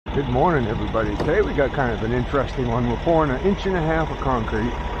Good morning, everybody. Today we got kind of an interesting one. We're pouring 1.5 inches of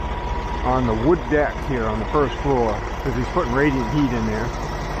concrete on the wood deck here on the first floor because he's putting radiant heat in there,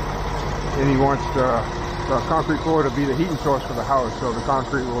 and he wants the concrete floor to be the heating source for the house, so the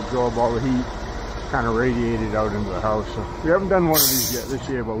concrete will absorb all the heat, kind of radiated out into the house. So we haven't done one of these yet this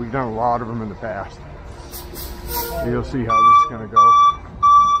year, but we've done a lot of them in the past. And you'll see how this is going to go.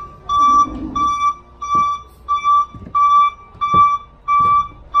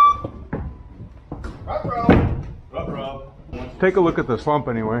 Take a look at the slump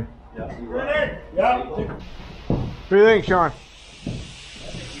anyway. Yeah. What do you think, Sean?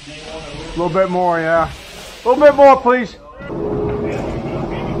 A little bit more, yeah. A little bit more, please.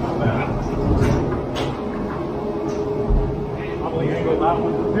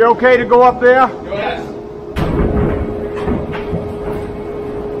 You okay to go up there? Yes.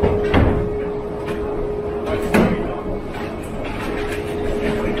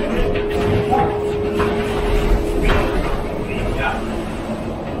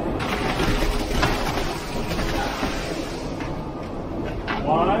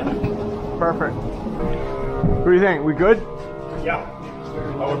 Perfect. What do you think? We good? Yeah.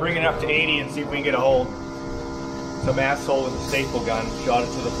 Well, we're bringing it up to 80 and see if we can get a hold. Some asshole with a staple gun shot it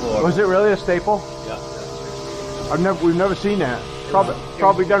to the floor. Was it really a staple? Yeah. We've never seen that.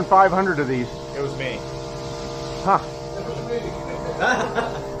 Probably done 500 of these. It was me. Huh. You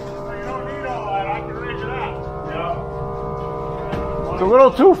don't need all that. I can reach it out. Yeah. It's a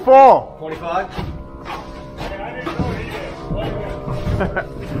little too full. 25? I didn't know it either.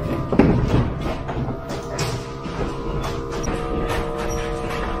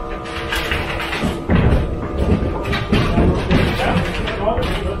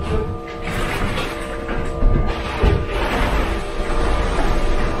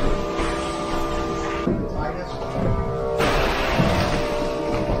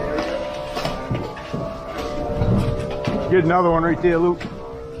 Get another one right there, Luke.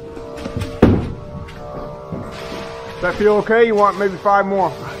 Does that feel okay? You want maybe 5 more?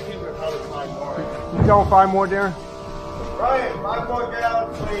 I think we're probably 5 more. You going 5 more, Darren? Ryan, 5 more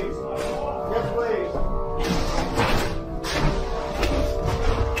gallons, please. Yes,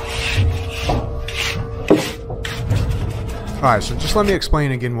 please. Alright, so just let me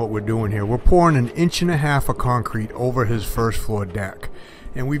explain again what we're doing here. We're pouring 1.5 inches of concrete over his first floor deck.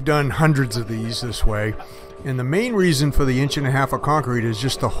 And we've done hundreds of these this way. And the main reason for the 1.5 inches of concrete is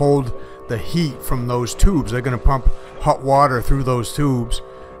just to hold the heat from those tubes. They're going to pump hot water through those tubes.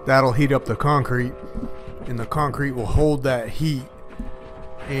 That'll heat up the concrete, and the concrete will hold that heat.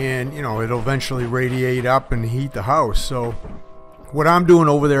 And, you know, it'll eventually radiate up and heat the house. So what I'm doing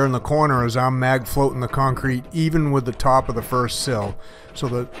over there in the corner is I'm mag floating the concrete even with the top of the first sill. So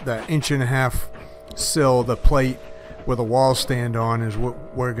that 1.5 inch sill, the plate with a wall stand on, is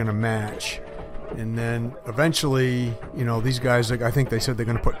what we're going to match. And then eventually, you know, these guys, like, I think they said they're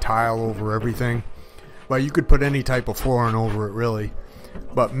going to put tile over everything. But you could put any type of flooring over it, really.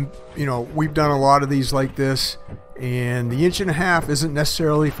 But, you know, we've done a lot of these like this. And the 1.5 inches isn't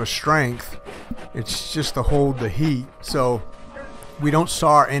necessarily for strength. It's just to hold the heat. So we don't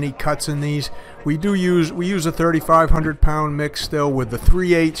saw any cuts in these. We use a 3,500 pound mix still with the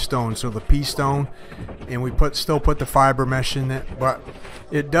 3/8 stone, so the P stone. And we still put the fiber mesh in it. But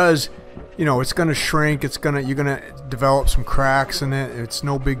it does... You know, it's going to shrink. You're going to develop some cracks in it. It's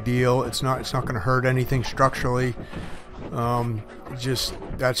no big deal. It's not going to hurt anything structurally.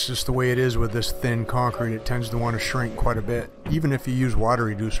 That's just the way it is with this thin concrete. It tends to want to shrink quite a bit, even if you use water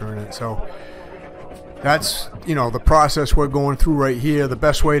reducer in it. So that's, you know, the process we're going through right here. The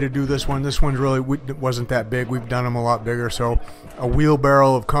best way to do this one's really wasn't that big. We've done them a lot bigger. So a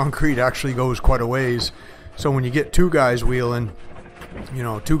wheelbarrow of concrete actually goes quite a ways. So when you get 2 guys wheeling, you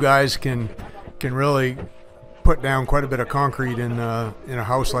know, 2 guys can really put down quite a bit of concrete in a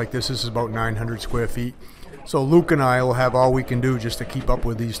house like this. This is about 900 square feet. So Luke and I will have all we can do just to keep up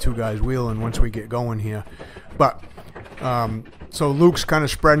with these 2 guys wheeling once we get going here. But so Luke's kind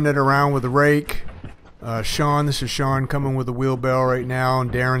of spreading it around with the rake. This is Sean coming with the wheelbarrow right now,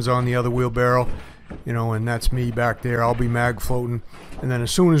 and Darren's on the other wheelbarrow. You know, and that's me back there. I'll be mag floating, and then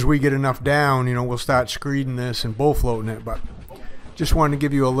as soon as we get enough down, you know, we'll start screeding this and bull floating it. But just wanted to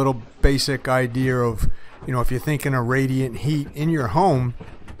give you a little basic idea of, you know, if you're thinking of radiant heat in your home,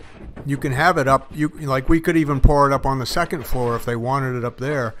 you can have it up. Like we could even pour it up on the 2nd floor if they wanted it up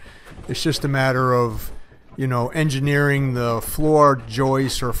there. It's just a matter of, you know, engineering the floor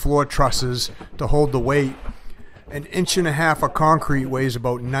joists or floor trusses to hold the weight. 1.5 inches of concrete weighs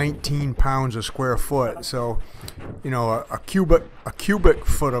about 19 pounds a square foot. So, you know, a cubic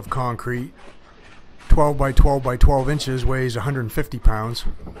foot of concrete 12 by 12 by 12 inches weighs 150 pounds.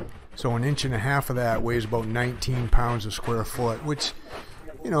 So an inch and a half of that weighs about 19 pounds a square foot, which,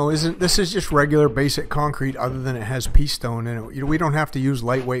 you know, this is just regular basic concrete other than it has pea stone in it. You know, we don't have to use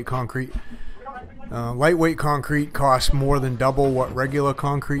lightweight concrete. Lightweight concrete costs more than double what regular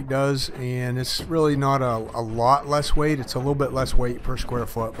concrete does, and it's really not a lot less weight. It's a little bit less weight per square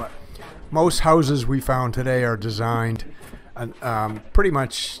foot, but most houses we found today are designed pretty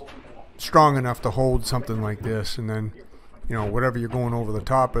much strong enough to hold something like this, and then, you know, whatever you're going over the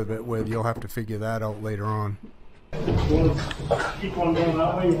top of it with, you'll have to figure that out later on. Keep on going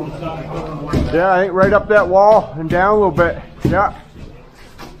that way, you want to start going one way. Yeah, I think right up that wall and down a little bit. Yeah.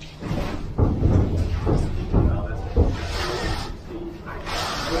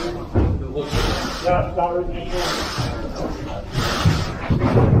 Yeah, start right there.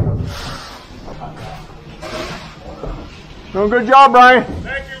 Doing a good job, Brian.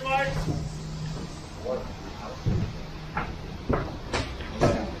 Thank you, Mike.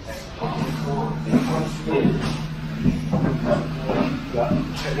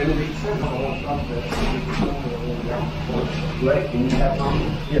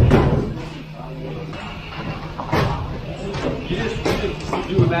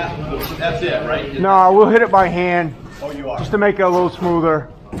 That's it, right? No, we'll hit it by hand. Oh, you are. Just to make it a little smoother.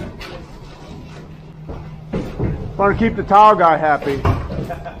 Want to keep the towel guy happy.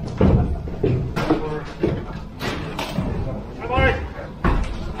 Hi, Mike.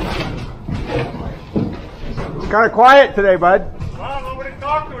 It's kind of quiet today, bud. Well, nobody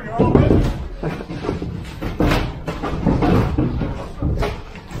talked to you. You're all busy.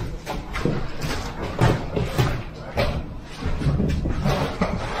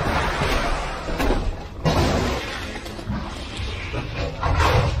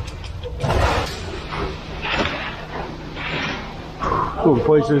 So the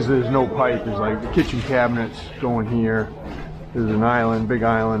places there's no pipe is like the kitchen cabinets going here. There's an island, big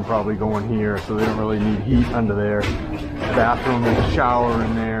island probably going here, so they don't really need heat under there. Bathroom, there's a shower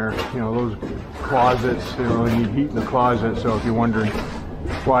in there. You know, those closets, they don't really need heat in the closet, so if you're wondering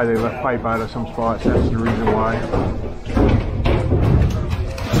why they left pipe out of some spots, that's the reason why.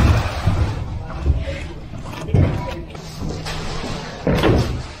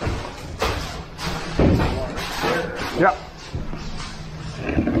 Yeah.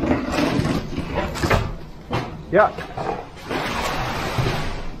 Yeah.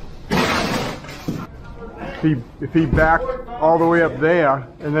 If he backed all the way up there,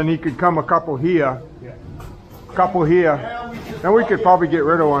 and then he could come a couple here, then we could probably get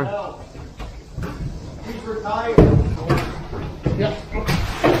rid of one. He's retired. Yep.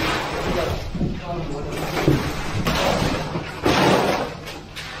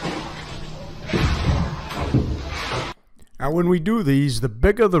 Now when we do these, the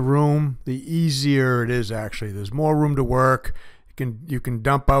bigger the room, the easier it is actually. There's more room to work. You can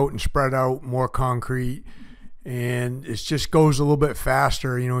dump out and spread out more concrete, and it just goes a little bit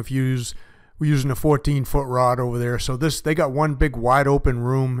faster. You know, if we're using a 14-foot rod over there, so they got one big wide open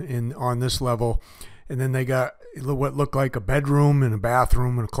room on this level, and then they got what looked like a bedroom and a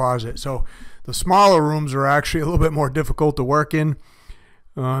bathroom and a closet. So the smaller rooms are actually a little bit more difficult to work in.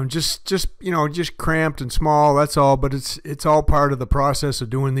 Just cramped and small, that's all, but it's all part of the process of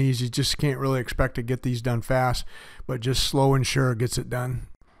doing these. You just can't really expect to get these done fast, but just slow and sure gets it done.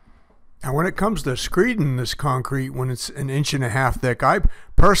 Now when it comes to screeding this concrete, when it's an inch and a half thick, I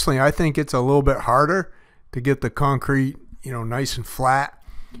think it's a little bit harder to get the concrete, you know, nice and flat,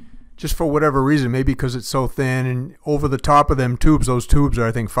 just for whatever reason, maybe because it's so thin, and over the top of them tubes, those tubes are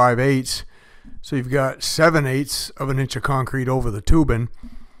I think 5/8. So you've got 7/8 of an inch of concrete over the tubing,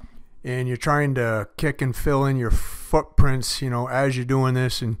 and you're trying to kick and fill in your footprints, you know, as you're doing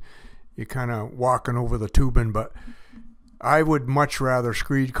this, and you're kind of walking over the tubing. But I would much rather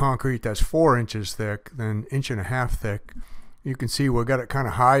screed concrete that's 4 inches thick than 1.5 inches thick. You can see we've got it kind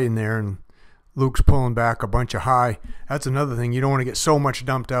of high in there, and Luke's pulling back a bunch of high. That's another thing. You don't want to get so much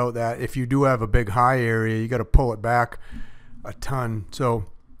dumped out that if you do have a big high area, you got to pull it back a ton. So,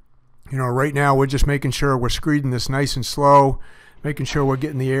 you know, right now we're just making sure we're screeding this nice and slow, making sure we're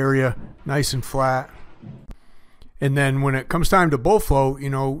getting the area nice and flat. And then when it comes time to bull float, you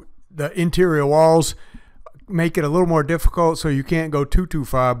know, the interior walls make it a little more difficult, so you can't go too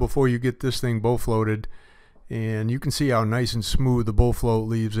far before you get this thing bull floated. And you can see how nice and smooth the bull float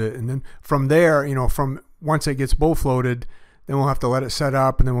leaves it. And then from there, you know, once it gets bull floated, then we'll have to let it set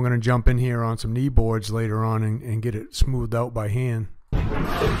up, and then we're going to jump in here on some knee boards later on and get it smoothed out by hand.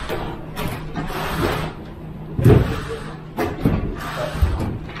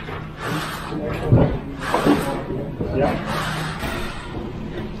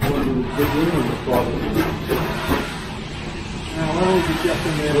 Now, why don't we get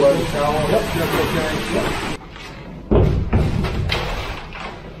in there? Yep, that's okay. Yep.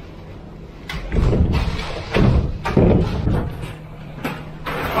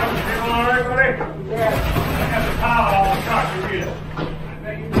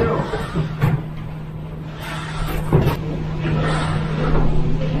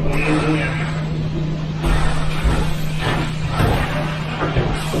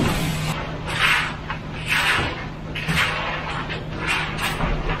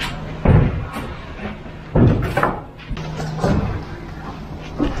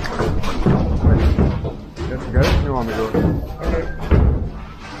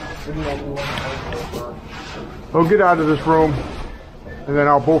 We'll get out of this room, and then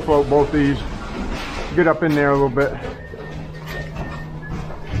I'll bull float both these. Get up in there a little bit.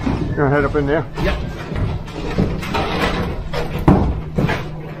 You gonna head up in there? Yep.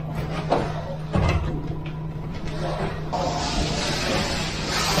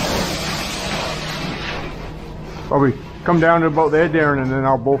 Probably come down to about there, Darren, and then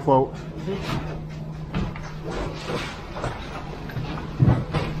I'll bull float.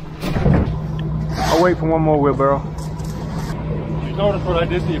 I'll wait for one more wheelbarrow. You notice what I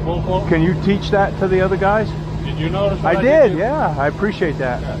did to your bull float? Can you teach that to the other guys? Did you notice what I did, to you? yeah. I appreciate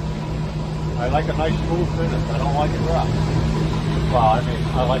that. Yeah. I like a nice smooth finish. I don't like it rough. Well, I mean,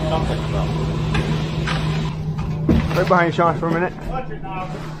 I like something rough. Right behind you, Sean, for a minute. Watch it now.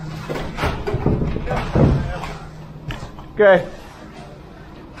 Okay.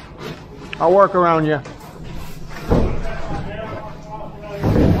 I'll work around you.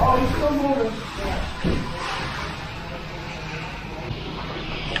 Oh, he's still moving.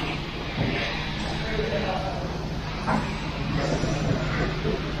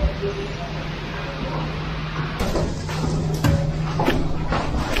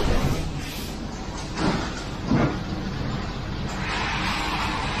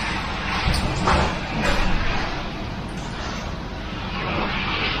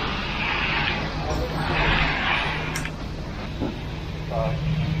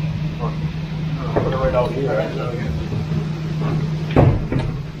 Put it right out here.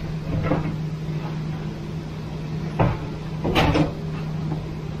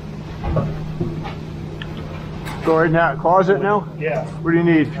 Go right in that closet now? Yeah. What do you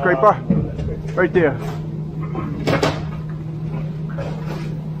need? Scraper? Right there.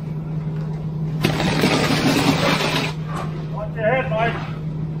 Watch your head, Mike.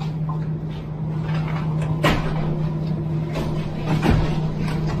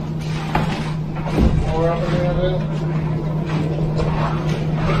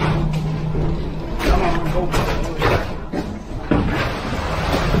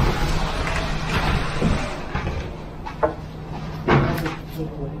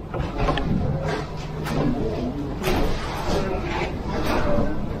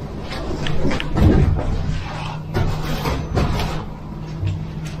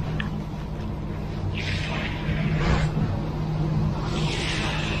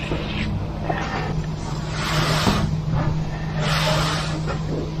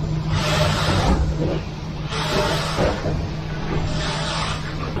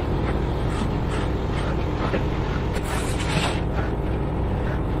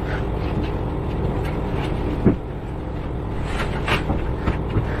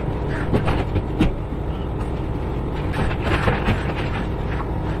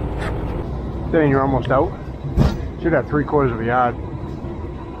 Then you're almost out. Should have 3/4 of a yard.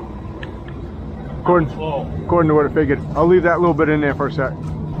 According to what I figured. I'll leave that little bit in there for a sec.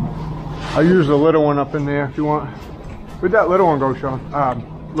 I'll use the little one up in there if you want. Where'd that little one go, Sean?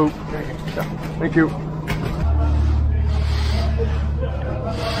 Luke. Yeah. Thank you.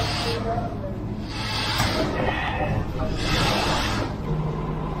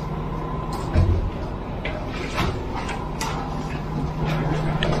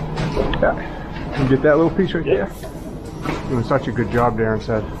 Yeah. You get that little piece right there? Doing such a good job, Darren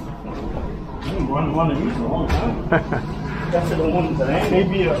said. One of these for a long time. That's the one today.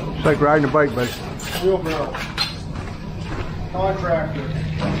 Maybe It's like riding a bike, buddy. wheelbarrow. Contractor.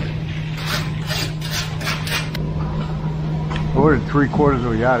 I ordered 3/4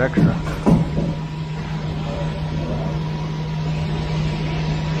 of a yard extra.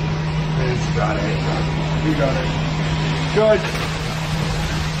 He's got it. You got it. Good.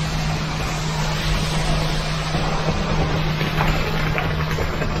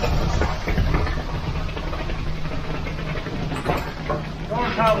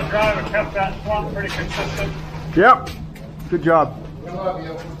 Notice how the driver kept that front pretty consistent. Yep. Good job. We love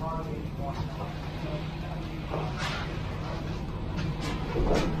you.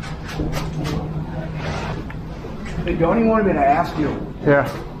 Hey, Donnie wanted me to ask you, Yeah.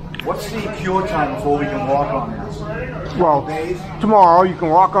 what's the cure time before we can walk on this? Well, tomorrow. You can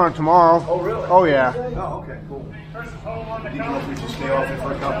walk on it tomorrow. Oh, really? Oh, yeah. Oh, okay, cool. You know if we just stay off it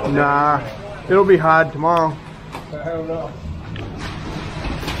for a couple of days? Nah, it'll be hard tomorrow. I don't know.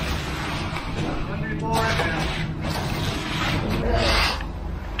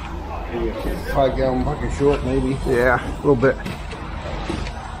 Maybe a 5-gallon bucket short, maybe. Yeah, a little bit.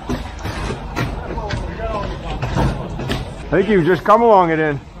 I think you just come along it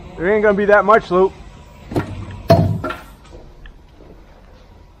in. There ain't gonna be that much, Luke.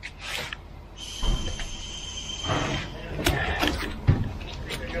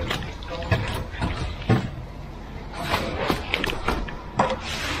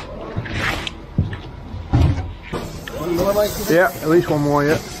 One more like this? Yeah, at least one more,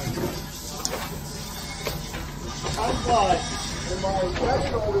 yeah.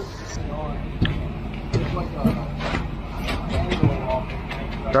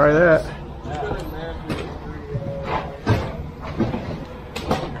 Try that.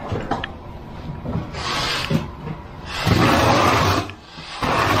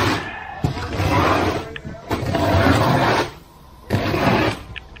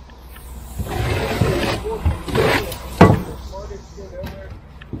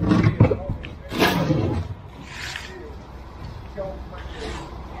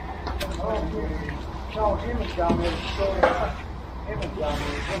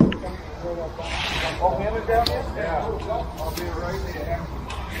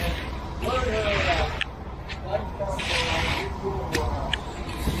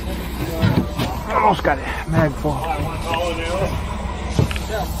 Almost got it, mag full.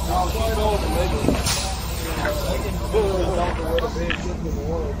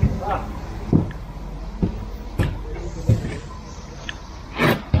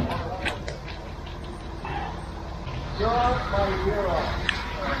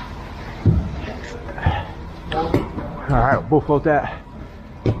 Alright, we'll float that.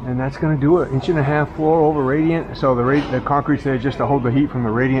 And that's going to do it. 1.5 inch floor over radiant. So the concrete's there just to hold the heat from the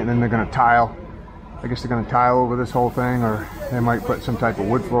radiant, and then they're going to tile. I guess they're going to tile over this whole thing, or they might put some type of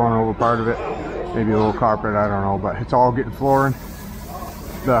wood flooring over part of it. Maybe a little carpet, I don't know. But it's all getting flooring.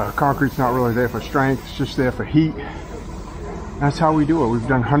 The concrete's not really there for strength. It's just there for heat. That's how we do it. We've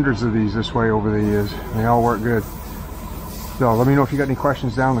done hundreds of these this way over the years. They all work good. So let me know if you got any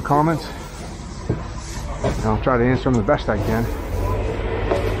questions down in the comments. And I'll try to answer them the best I can.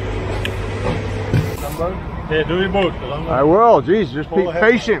 Yeah, do your boat. I will. Jeez, just be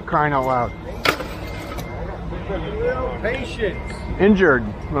patient, crying out loud. Patience. Injured,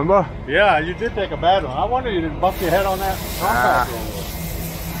 remember? Yeah, you did take a bad one. I wonder you didn't bump your head on that compactor.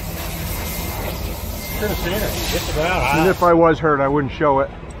 Should have seen it. Just about. And if I was hurt, I wouldn't show it.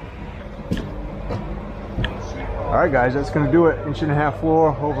 Alright guys, that's going to do it. 1.5 inch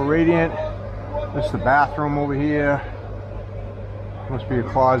floor over radiant. This is the bathroom over here. Must be a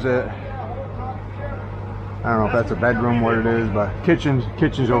closet. I don't know if that's a bedroom, what it is, but kitchen's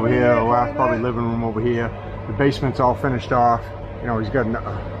over here. The left, probably living room over here. The basement's all finished off. You know, he's got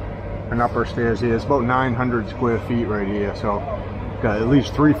an upper stairs here. It's about 900 square feet right here. So got at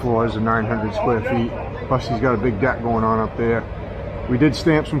least 3 floors of 900 square feet. Plus he's got a big deck going on up there. We did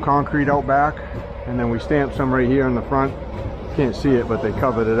stamp some concrete out back, and then we stamped some right here in the front. Can't see it, but they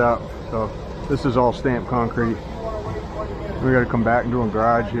covered it up. So this is all stamped concrete. We got to come back and do a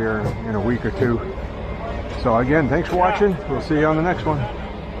garage here in a week or two. So again, thanks for watching. We'll see you on the next one.